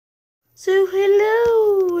So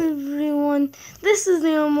hello everyone, this is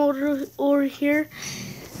the Or here,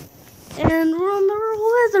 and we're on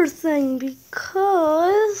the weather thing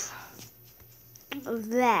because of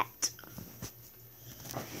that.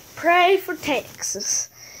 Pray for Texas.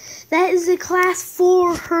 That is a class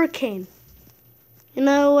 4 hurricane. You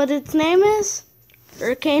know what its name is?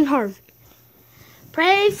 Hurricane Harvey.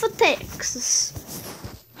 Pray for Texas.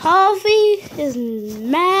 Harvey is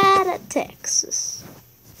mad at Texas.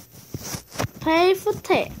 Pray for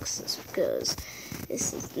Texas because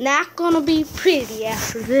this is not going to be pretty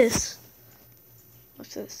after this.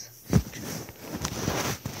 What's this?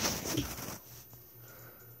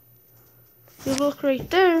 If you look right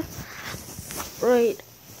there, right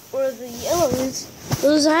where the yellow is,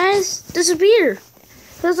 those eyes disappear.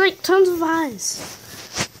 There's like tons of eyes.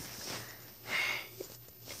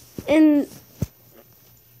 And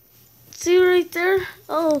see right there?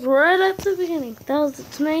 Oh, right at the beginning. That was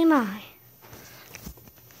its main eye.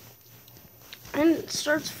 And it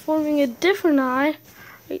starts forming a different eye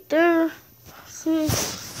right there. See?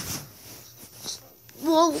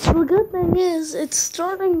 Well, the good thing is it's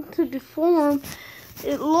starting to deform.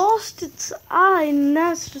 It lost its eye and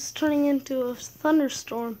now it's just turning into a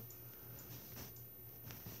thunderstorm.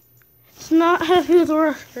 It's not happy with the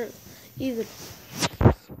rest either.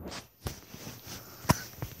 I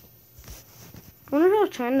wonder how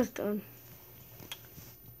China's doing.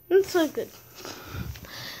 It's so good.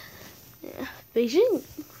 Yeah, Beijing.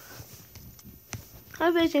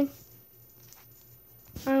 Hi, Beijing.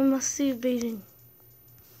 I must see Beijing.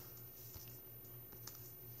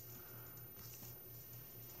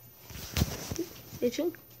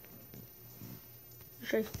 Beijing.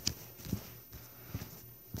 Okay.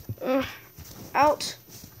 Out.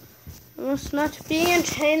 I must not be in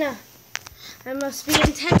China. I must be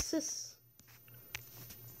in Texas.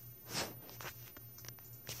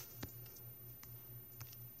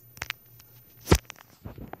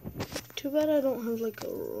 Too bad I don't have like a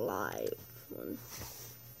live one.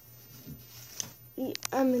 Yeah,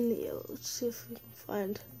 I'm in the yellow. Let's see if we can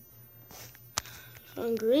find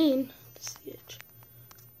on green to see it.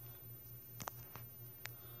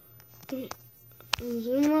 Okay. I'm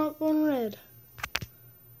zooming up on red.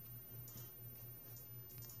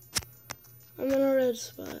 I'm in a red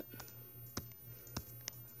spot.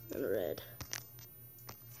 I'm in red.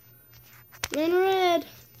 I'm in red.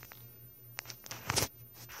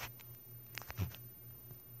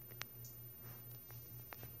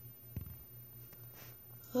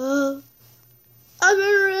 I'm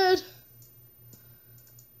in red.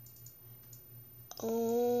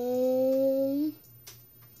 Oh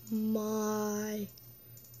my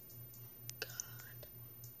God.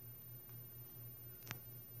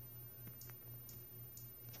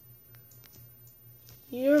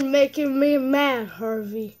 You're making me mad,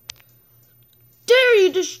 Harvey. Dare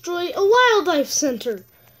you destroy a wildlife center?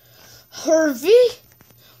 Harvey,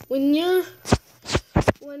 when you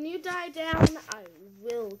die down, I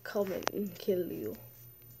will come and kill you.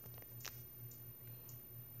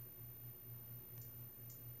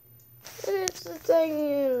 And it's the thing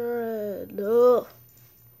in red. Ugh.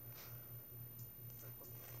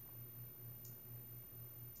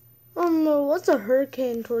 Oh no, what's a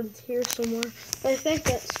hurricane towards here somewhere? I think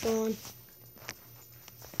that's gone.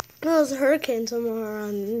 No, there's a hurricane somewhere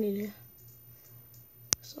around India.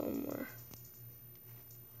 Somewhere.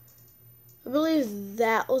 I believe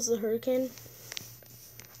that was the hurricane.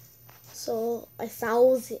 So I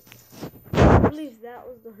found it. I believe that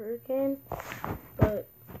was the hurricane. But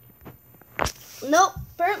nope,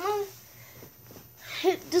 apparently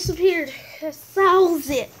it disappeared. I found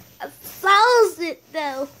it. I found it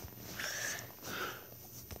though.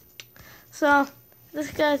 So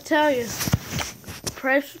just gotta tell you,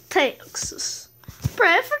 pray for Texas.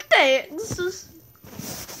 Pray for Texas.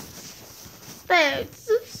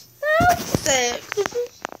 Texas. Help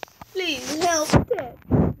Texas. Please help Texas.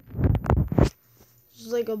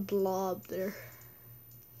 There's like a blob there.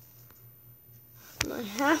 And I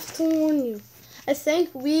have to warn you. I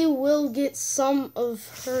think we will get some of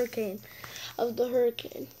the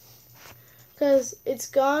hurricane. Because it's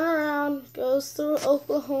gone around, goes through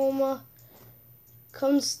Oklahoma,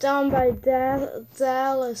 comes down by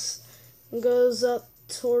Dallas, and goes up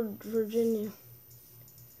toward Virginia.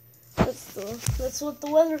 That's what the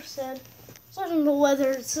weather said. According to the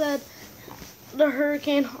weather, it said the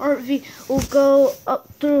Hurricane Harvey will go up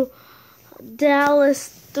through Dallas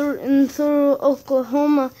through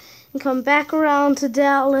Oklahoma and come back around to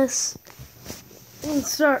Dallas and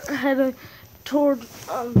start headed toward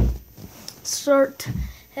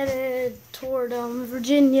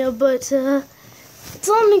Virginia, but it's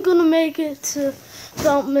only gonna make it to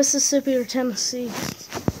Don't Mississippi or Tennessee.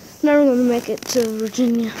 Never gonna make it to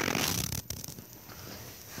Virginia.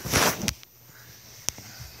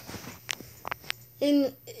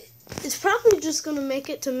 And it's probably just gonna make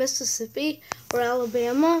it to Mississippi or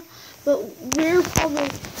Alabama, but we're probably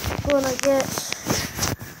gonna get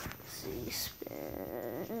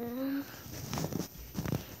C-SPAN.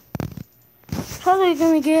 Probably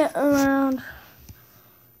gonna get around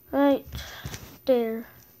right there.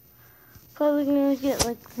 Probably gonna get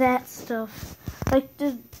like that stuff, like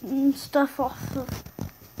the stuff off of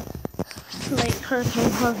like Hurricane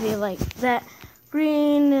Harvey, like that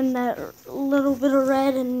green and that little bit of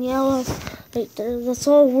red and yellow right there. That's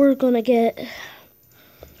all we're gonna get.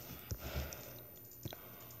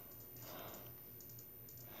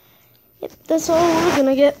 Yep, that's all we're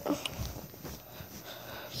gonna get.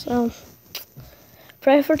 So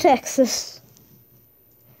pray for Texas.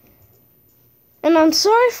 And I'm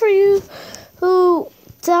sorry for you who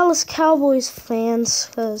Dallas Cowboys fans,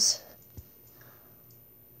 because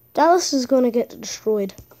Dallas is going to get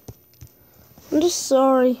destroyed. I'm just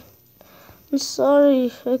sorry. I'm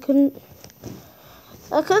sorry. I couldn't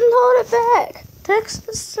hold it back.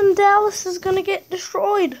 Texas and Dallas is going to get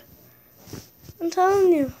destroyed. I'm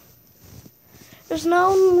telling you. There's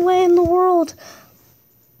no way in the world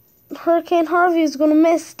Hurricane Harvey is going to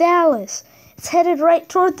miss Dallas. It's headed right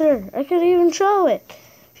toward there. I could even show it.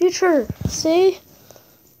 Future, see?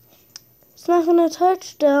 It's not going to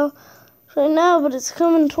touch Dallas right now, but it's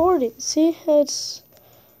coming toward it. See? It's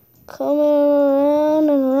coming around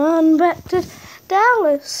and around back to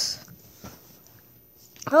Dallas.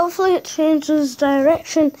 Hopefully it changes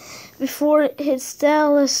direction before it hits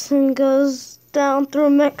Dallas and goes down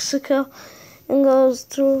through Mexico and goes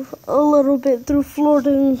through a little bit through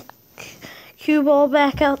Florida and Cuba all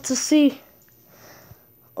back out to sea.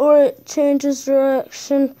 Or it changes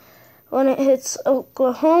direction when it hits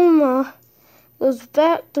Oklahoma, goes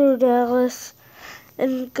back through Dallas,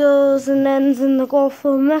 and goes and ends in the Gulf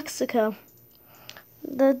of Mexico.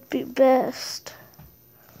 That'd be best.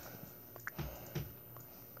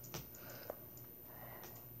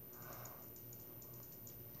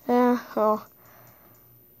 Yeah, well,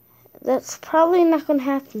 that's probably not going to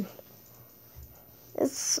happen.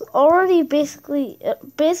 It's already basically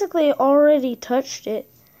already touched it.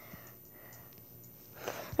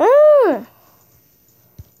 Ah!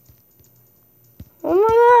 Oh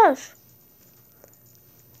my gosh!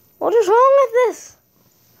 What is wrong with this?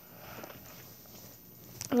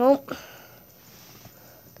 Nope.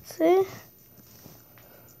 See?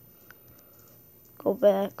 Go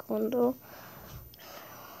back window.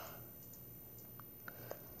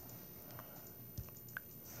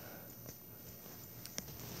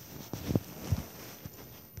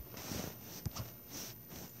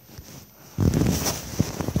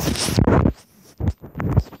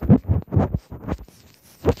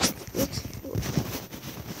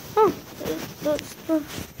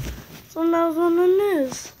 So now it's on the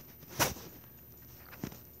news.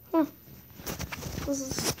 This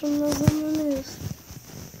is on the news.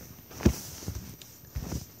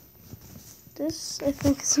 This, I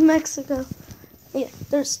think, is Mexico. Yeah,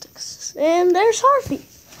 there's Texas. And there's Harvey.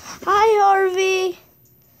 Hi, Harvey.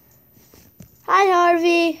 Hi,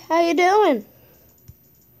 Harvey. How you doing?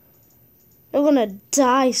 You're gonna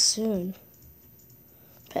die soon.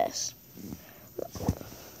 Pass.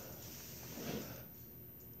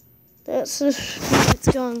 That's just where it's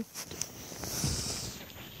going.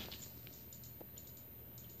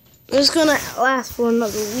 It's gonna last for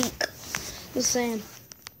another week. Just saying.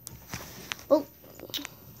 Oh,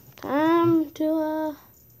 time to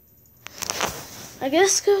I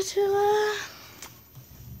guess go to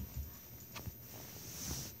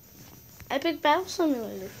Epic Battle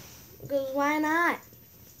Simulator. Because why not?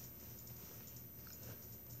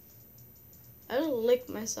 I just licked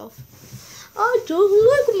myself. I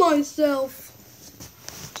just licked myself.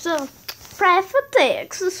 So, pray for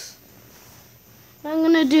Texas. I'm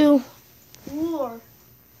gonna do war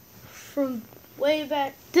from way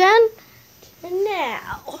back then to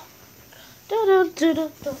now.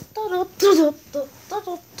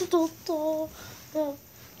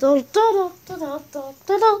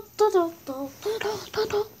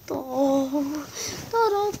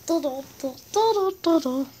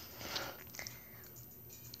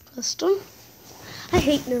 Custom. I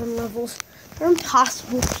hate new levels. They're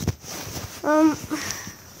impossible.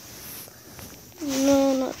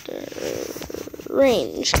 No, not the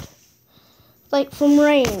range. Like from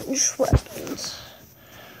range weapons.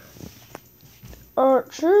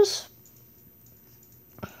 Archers.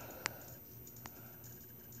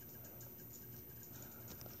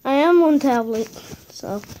 I am on tablet,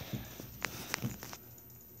 so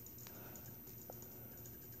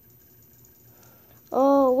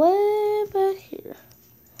go way back here.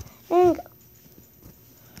 And go.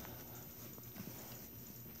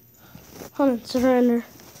 Hold on, surrender.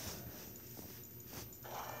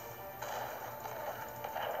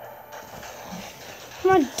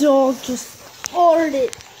 My dog just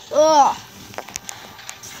farted. Ugh.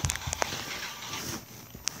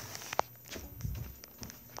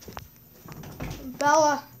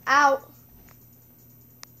 Bella, out.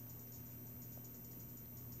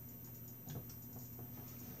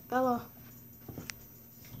 Bella.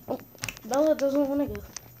 Oh, Bella doesn't want to go.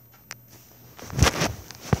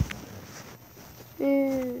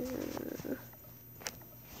 There.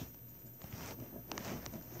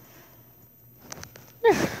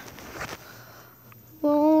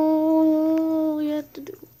 All we have to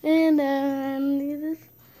do. And then this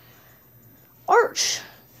arch.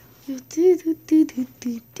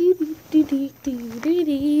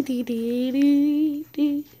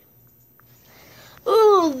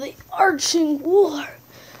 Oh, the arching war.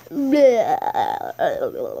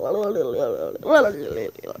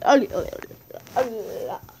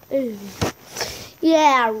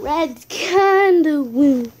 Yeah, red's kinda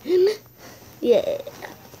win. Yeah.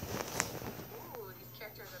 Ooh, these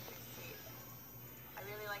characters are pretty sweet. I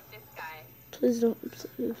really like this guy. Please don't.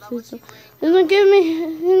 Love Please what don't. he's wearing. Doesn't give me.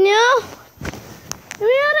 No. Get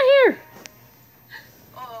me out of here.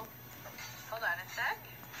 Oh, hold on a sec.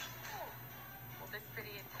 Well, this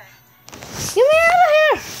pretty intense. Get me out of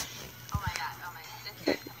here. Oh my god, this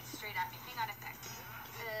guy's coming straight at me. Hang on a sec.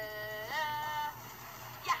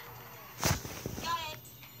 Yeah. Got it.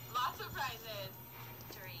 Lots of prizes.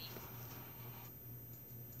 3.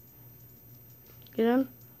 Get on.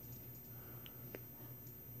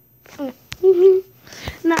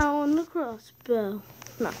 Now on the crossbow.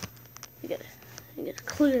 No, I gotta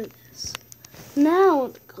clear this. Now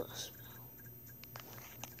on the crossbow.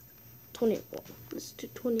 21. Let's do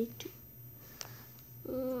 22.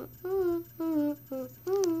 You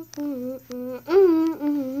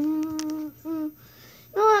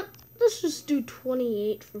know what? Let's just do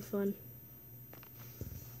 28 for fun.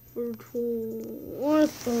 Or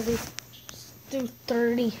 30. Just do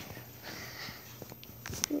 30.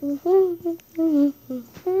 You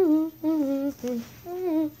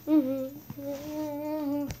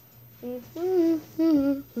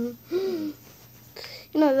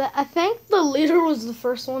know that I think the leader was the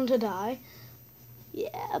first one to die.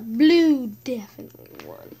 Yeah, blue definitely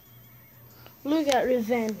won. Blue got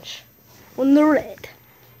revenge on the red.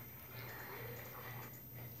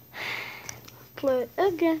 Clear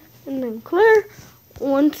again, and then clear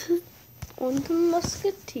onto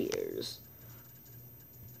musketeers.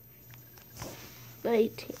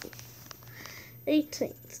 18.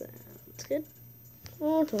 18 sounds good.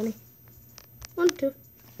 Oh, 20. 1, 2.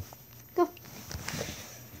 Go.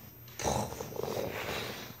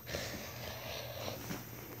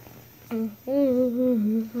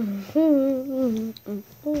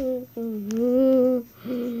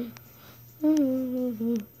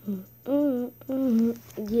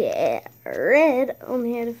 Yeah, red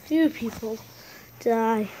only had a few people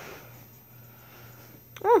die.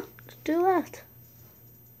 Oh, there's 2 left.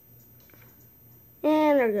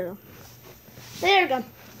 And they're gone. They're gone.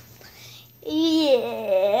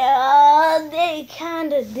 Yeah, they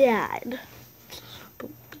kind of died.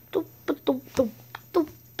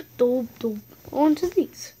 On to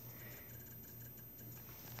these.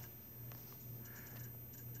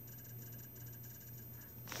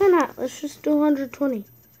 Why not? Let's just do 120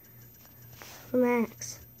 for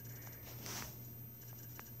max.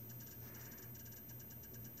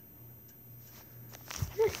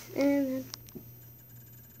 And then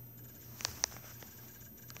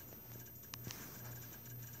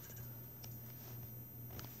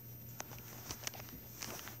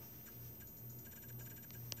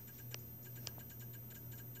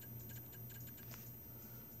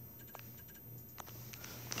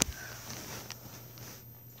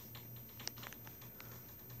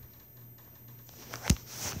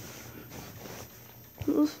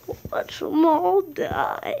let's watch them all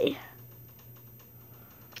die.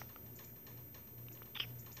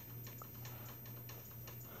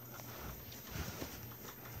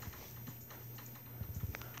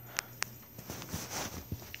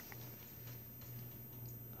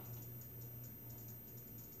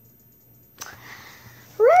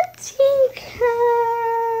 Red team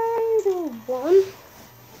kind of won.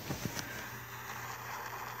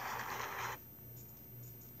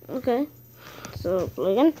 Okay. So,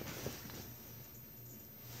 plug in.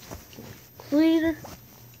 Clear.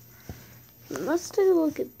 Let's take a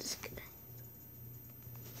look at this guy.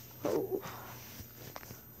 Oh.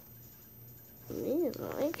 Man.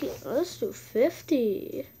 like it. Let's do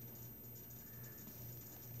 50.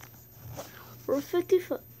 Or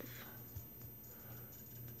 55.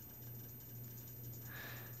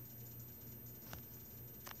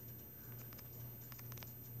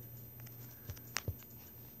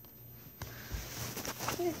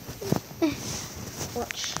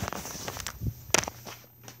 Watch.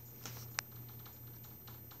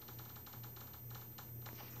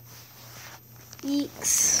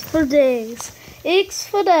 Eeks for days. Eeks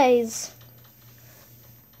for days.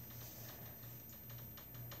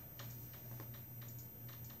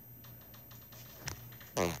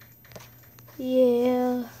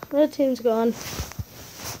 Yeah, that team's gone.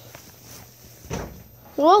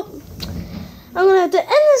 Well, I'm gonna have to end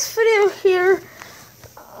this video here.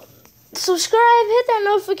 Subscribe, hit that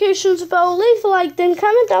notifications bell, leave a like, then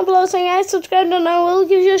comment down below saying I subscribed and I will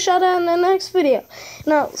give you a shout out in the next video.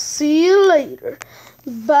 And I'll see you later.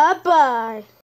 Bye bye.